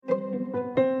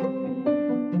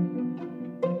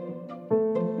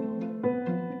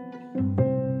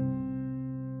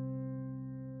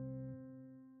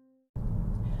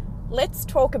let's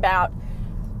talk about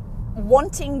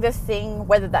wanting the thing,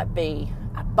 whether that be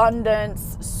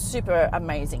abundance, super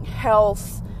amazing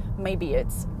health, maybe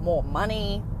it's more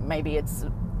money, maybe it's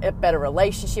a better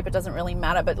relationship. It doesn't really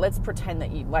matter, but let's pretend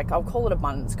that I'll call it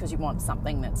abundance because you want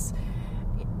something that's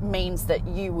means that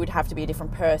you would have to be a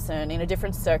different person in a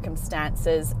different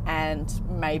circumstances and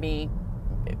maybe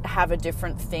have a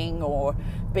different thing or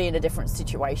be in a different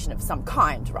situation of some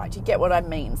kind, right? You get what I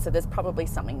mean? So there's probably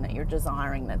something that you're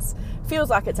desiring that feels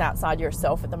like it's outside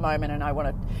yourself at the moment, and I want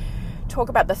to talk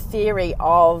about the theory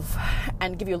of,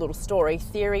 and give you a little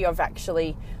theory of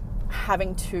actually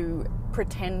having to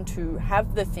pretend to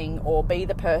have the thing or be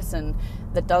the person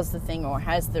that does the thing or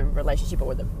has the relationship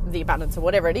or the abundance or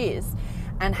whatever it is,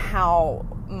 and how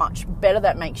much better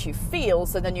that makes you feel,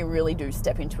 so then you really do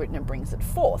step into it and it brings it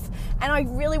forth. And I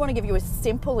really want to give you a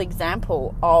simple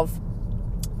example of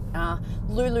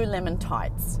Lululemon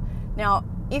tights. Now,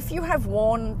 if you have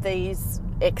worn these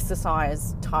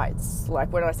exercise tights,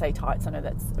 like when I say tights, I know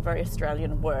that's a very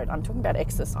Australian word. I'm talking about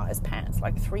exercise pants,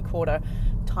 like 3/4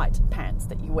 tight pants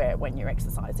that you wear when you're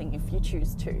exercising, if you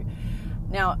choose to.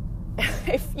 Now,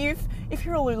 if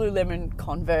you're a Lululemon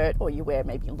convert, or you wear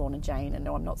maybe Lorna Jane, and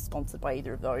no, I'm not sponsored by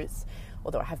either of those,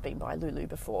 although I have been by Lulu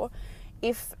before.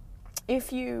 If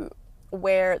you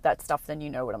wear that stuff, then you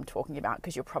know what I'm talking about,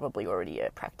 because you're probably already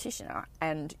a practitioner,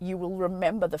 and you will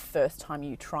remember the first time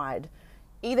you tried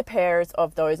either pairs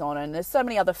of those on. And there's so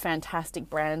many other fantastic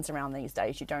brands around these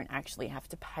days. You don't actually have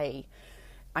to pay.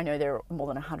 I know they're more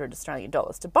than $100 Australian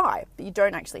to buy, but you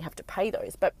don't actually have to pay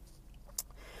those. But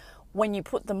when you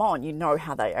put them on, you know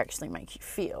how they actually make you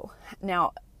feel.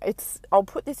 Now, I'll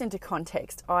put this into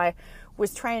context. I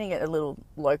was training at a little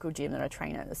local gym that I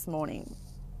train at this morning,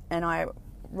 and I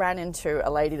ran into a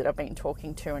lady that I've been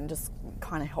talking to and just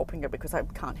kind of helping her because I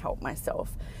can't help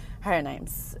myself. Her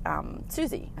name's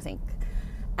Susie, I think.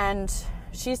 And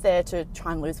she's there to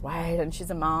try and lose weight, and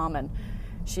she's a mom, and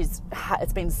she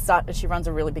runs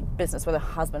a really big business with her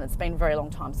husband. It's been a very long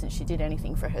time since she did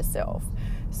anything for herself.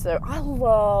 So I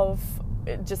love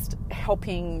just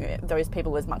helping those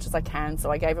people as much as I can.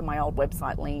 So I gave her my old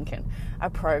website link and a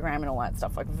program and all that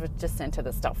stuff. I've just sent her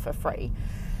the stuff for free.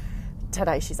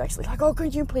 Today she's actually like, oh,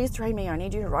 could you please train me? I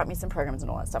need you to write me some programs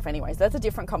and all that stuff. Anyways, that's a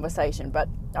different conversation, but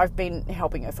I've been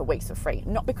helping her for weeks for free.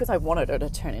 Not because I wanted her to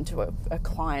turn into a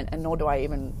client, and nor do I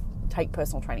even take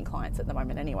personal training clients at the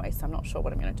moment anyway, so I'm not sure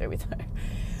what I'm going to do with her.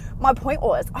 My point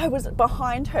was, I was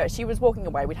behind her. She was walking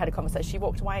away. We'd had a conversation. She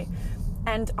walked away,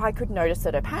 and I could notice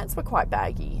that her pants were quite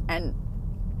baggy. And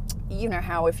you know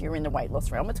how if you're in the weight loss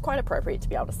realm, it's quite appropriate to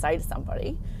be able to say to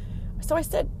somebody. So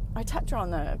I tapped her on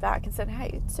the back and said,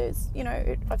 hey, Suze,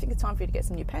 I think it's time for you to get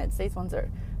some new pants. These ones they're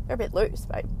a bit loose,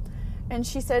 babe. And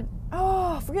she said,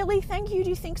 oh, really? Thank you. Do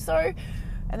you think so?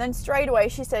 And then straight away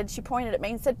she pointed at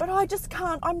me and said, but I just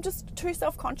can't. I'm just too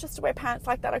self-conscious to wear pants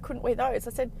like that. I couldn't wear those.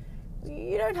 I said,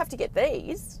 you don't have to get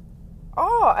these.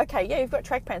 Oh, okay. Yeah, you've got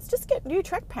track pants. Just get new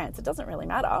track pants. It doesn't really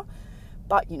matter.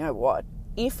 But you know what?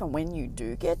 If and when you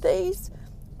do get these,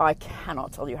 I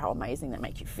cannot tell you how amazing they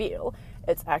make you feel.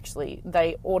 It's actually,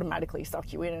 they automatically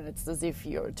suck you in, and it's as if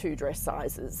you're 2 dress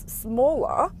sizes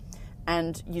smaller,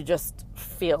 and you just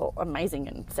feel amazing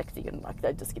and sexy, and like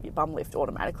they just give you bum lift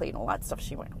automatically and all that stuff.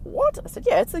 She went, what? I said,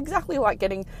 yeah, it's exactly like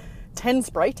getting 10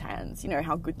 spray tans. You know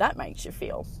how good that makes you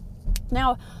feel.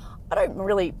 Now, I don't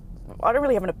really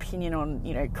have an opinion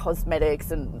on,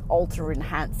 cosmetics and ultra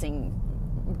enhancing,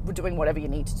 doing whatever you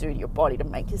need to do to your body to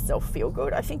make yourself feel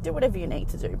good. I think do whatever you need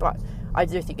to do, but I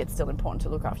do think it's still important to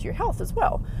look after your health as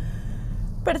well.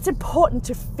 But it's important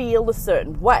to feel a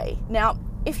certain way. Now,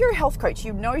 if you're a health coach,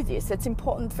 you know this. It's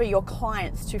important for your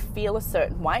clients to feel a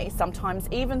certain way, sometimes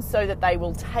even so that they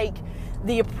will take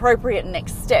the appropriate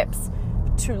next steps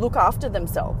to look after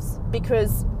themselves,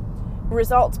 because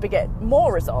results beget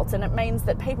more results, and it means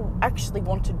that people actually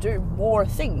want to do more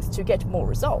things to get more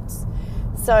results.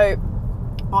 So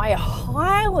I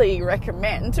highly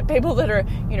recommend to people that are,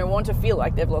 want to feel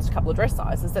like they've lost a couple of dress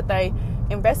sizes, that they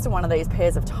invest in one of these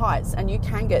pairs of tights. And you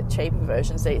can get cheaper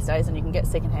versions these days, and you can get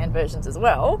secondhand versions as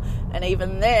well. And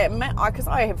even them, because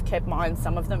I have kept mine,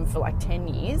 some of them for like 10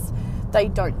 years, they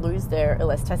don't lose their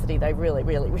elasticity. They really,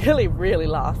 really, really, really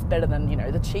last better than,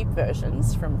 the cheap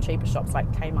versions from cheaper shops like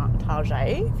Kmart and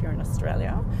Target, if you're in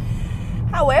Australia.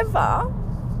 However,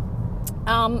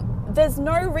 there's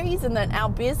no reason that our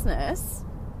business,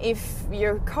 if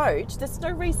you're a coach, there's no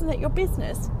reason that your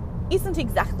business isn't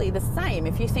exactly the same.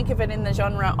 If you think of it in the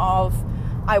genre of,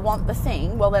 I want the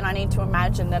thing, well then I need to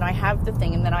imagine that I have the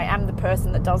thing, and that I am the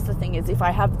person that does the thing as if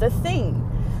I have the thing,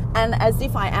 and as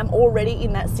if I am already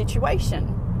in that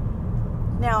situation.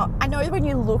 Now, I know when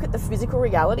you look at the physical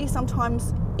reality,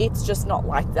 sometimes It's just not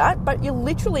like that. But you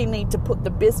literally need to put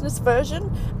the business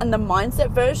version and the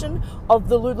mindset version of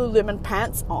the Lululemon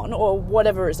pants on, or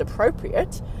whatever is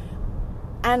appropriate,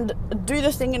 and do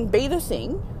the thing and be the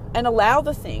thing and allow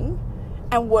the thing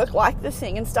and work like the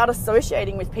thing and start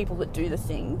associating with people that do the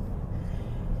thing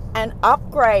and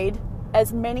upgrade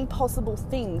as many possible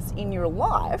things in your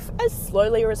life as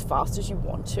slowly or as fast as you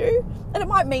want to. And it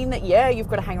might mean that, yeah, you've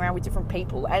got to hang around with different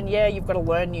people, and yeah, you've got to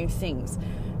learn new things,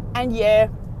 and yeah,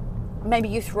 maybe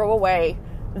you throw away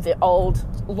the old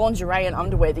lingerie and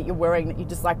underwear that you're wearing that you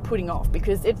just like putting off,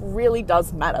 because it really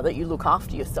does matter that you look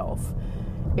after yourself.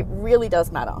 It really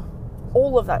does matter.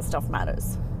 All of that stuff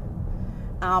matters.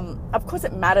 Of course,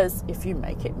 it matters if you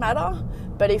make it matter,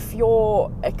 but if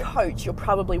you're a coach, you're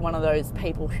probably one of those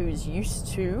people who's used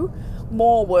to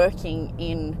more working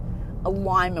in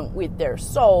alignment with their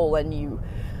soul, and you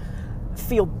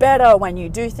feel better when you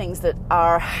do things that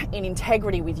are in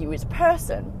integrity with you as a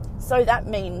person. So that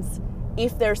means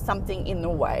if there's something in the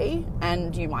way,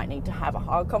 and you might need to have a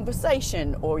hard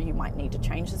conversation, or you might need to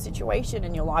change the situation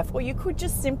in your life, or you could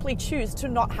just simply choose to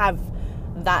not have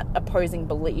that opposing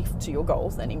belief to your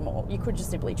goals anymore. You could just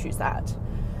simply choose that.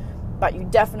 But you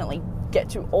definitely get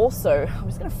to also, I'm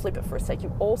just going to flip it for a sec,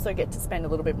 you also get to spend a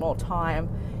little bit more time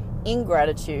in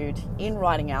gratitude, in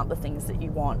writing out the things that you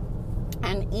want,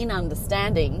 and in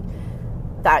understanding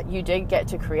that you do get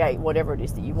to create whatever it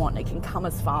is that you want. It can come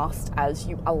as fast as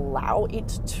you allow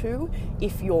it to.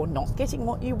 If you're not getting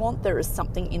what you want, there is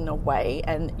something in the way,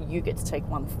 and you get to take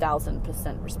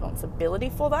 1000%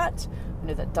 responsibility for that. I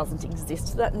know that doesn't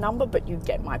exist, that number, but you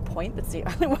get my point. That's the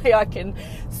only way I can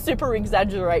super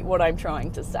exaggerate what I'm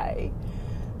trying to say.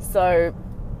 So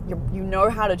you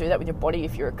know how to do that with your body.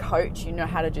 If you're a coach, you know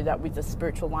how to do that with the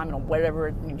spiritual alignment, or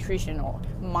whatever, nutrition or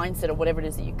mindset, or whatever it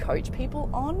is that you coach people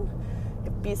on.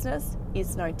 Your business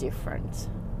is no different.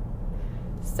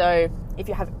 So if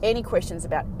you have any questions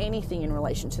about anything in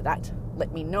relation to that,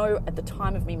 let me know. At the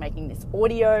time of me making this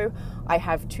audio, I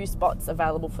have 2 spots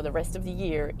available for the rest of the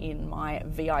year in my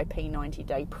VIP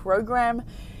 90-day program.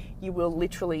 You will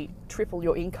literally triple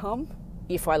your income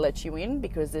if I let you in,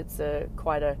 because it's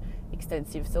quite a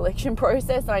extensive selection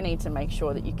process. I need to make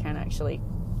sure that you can actually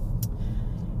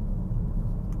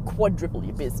quadruple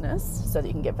your business so that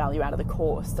you can get value out of the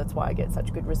course. That's why I get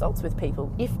such good results with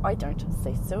people, if I don't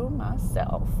say so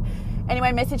myself.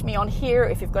 Anyway, message me on here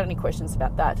if you've got any questions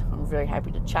about that. I'm very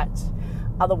happy to chat.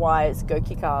 Otherwise, go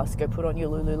kick ass, go put on your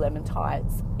Lululemon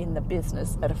tights in the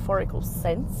business metaphorical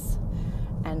sense,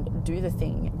 and do the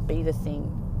thing, be the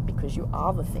thing, because you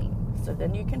are the thing. So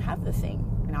then you can have the thing.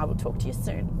 And I will talk to you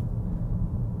soon.